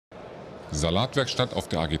Salatwerkstatt auf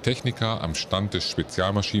der Agritechnica am Stand des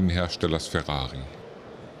Spezialmaschinenherstellers Ferrari.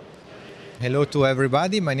 Hello to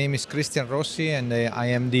everybody, my name is Rossi and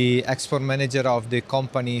I am the export manager of the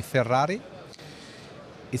company Ferrari.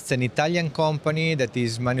 It's an Italian company that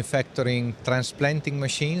is manufacturing transplanting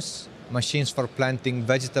machines for planting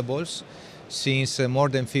vegetables since more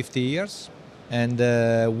than 50 years. And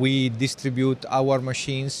we distribute our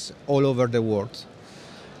machines all over the world.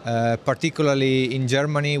 Particularly in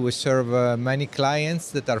Germany, we serve many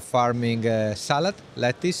clients that are farming salad,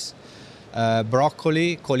 lettuce,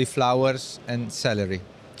 broccoli, cauliflowers, and celery.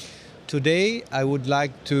 Today, I would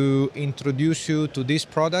like to introduce you to this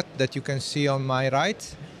product that you can see on my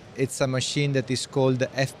right. It's a machine that is called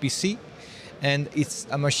FPC, and it's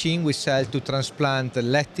a machine we sell to transplant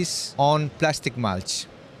lettuce on plastic mulch.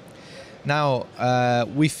 Now,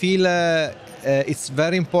 we feel it's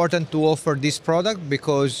very important to offer this product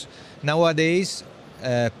because nowadays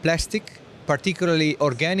plastic, particularly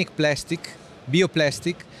organic plastic,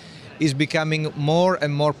 Bio-Plastik, is becoming more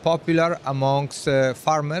and more popular amongst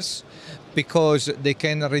farmers because they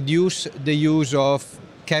can reduce the use of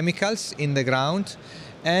chemicals in the ground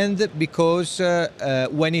and because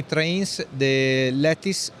when it rains the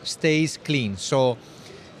lettuce stays clean. So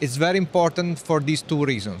it's very important for these two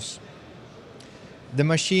reasons. The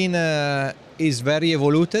machine is very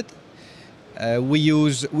evolved.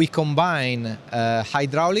 We combine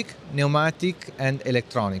hydraulic, pneumatic and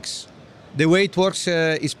electronics. The way it works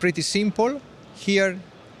is pretty simple. Here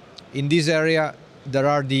in this area there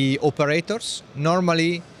are the operators.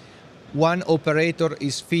 Normally one operator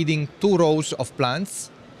is feeding 2 rows of plants.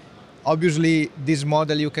 Obviously this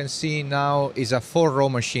model you can see now is a 4-row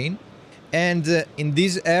machine. And in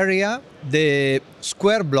this area, the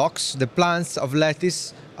square blocks, the plants of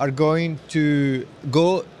lettuce, are going to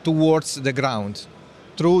go towards the ground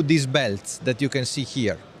through these belts that you can see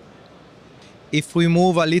here. If we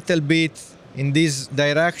move a little bit in this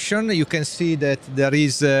direction, you can see that there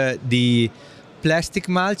is the plastic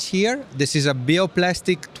mulch here. This is a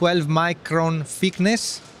Bio-Plastik 12 micron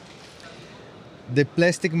thickness. The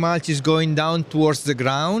plastic mulch is going down towards the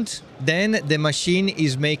ground. Then the machine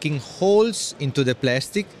is making holes into the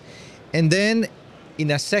plastic. And then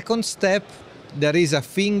in a second step, there is a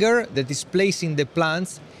finger that is placing the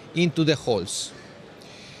plants into the holes.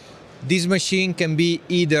 This machine can be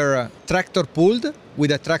either tractor pulled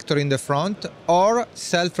with a tractor in the front or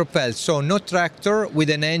self-propelled, so no tractor with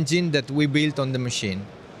an engine that we built on the machine.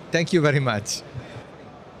 Thank you very much.